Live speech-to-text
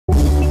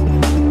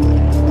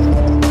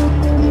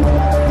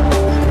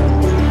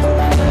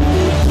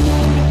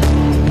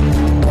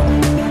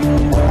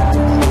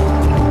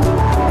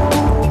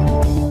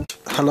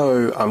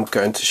video I'm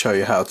going to show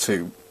you how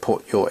to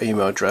put your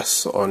email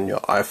address on your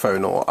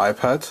iPhone or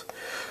iPad.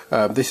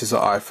 This is an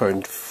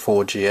iPhone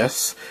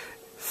 4GS.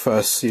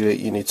 First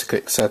you need to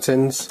click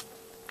settings,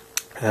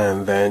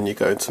 and then you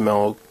go into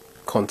mail,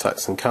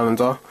 contacts and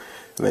calendar,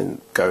 and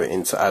then go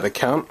into add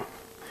account.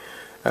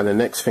 And the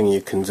next thing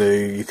you can do,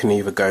 you can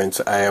either go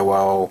into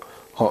AOL,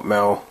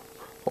 Hotmail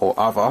or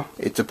other.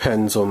 It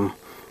depends on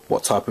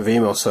what type of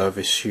email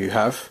service you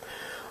have.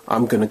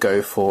 I'm going to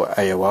go for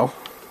AOL.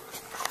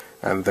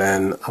 And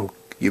then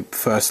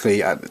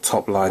firstly at the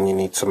top line you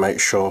need to make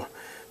sure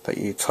that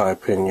you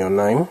type in your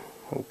name.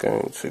 I'm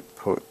going to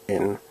put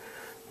in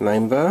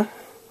name there,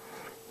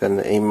 then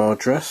the email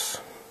address,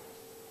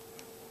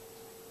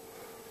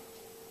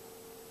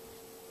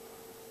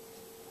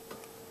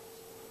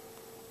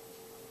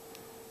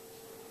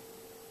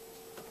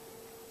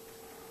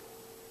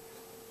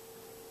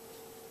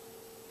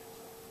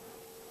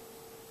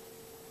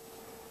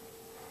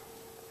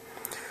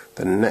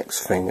 the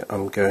next thing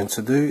I'm going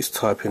to do is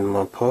type in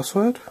my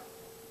password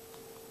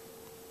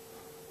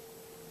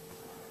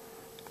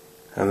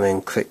and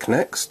then click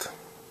next,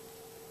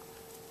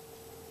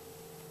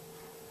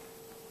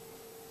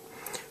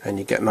 and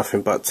you get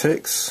nothing but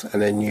ticks,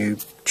 and then you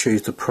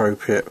choose the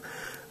appropriate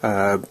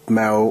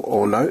mail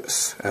or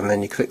notes, and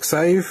then you click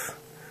save,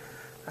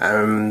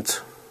 and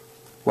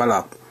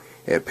voila,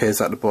 it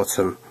appears at the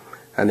bottom.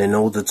 And in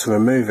order to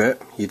remove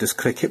it, you just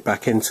click it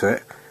back into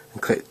it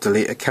and click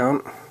delete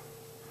account,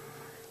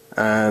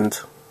 and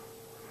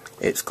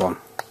it's gone.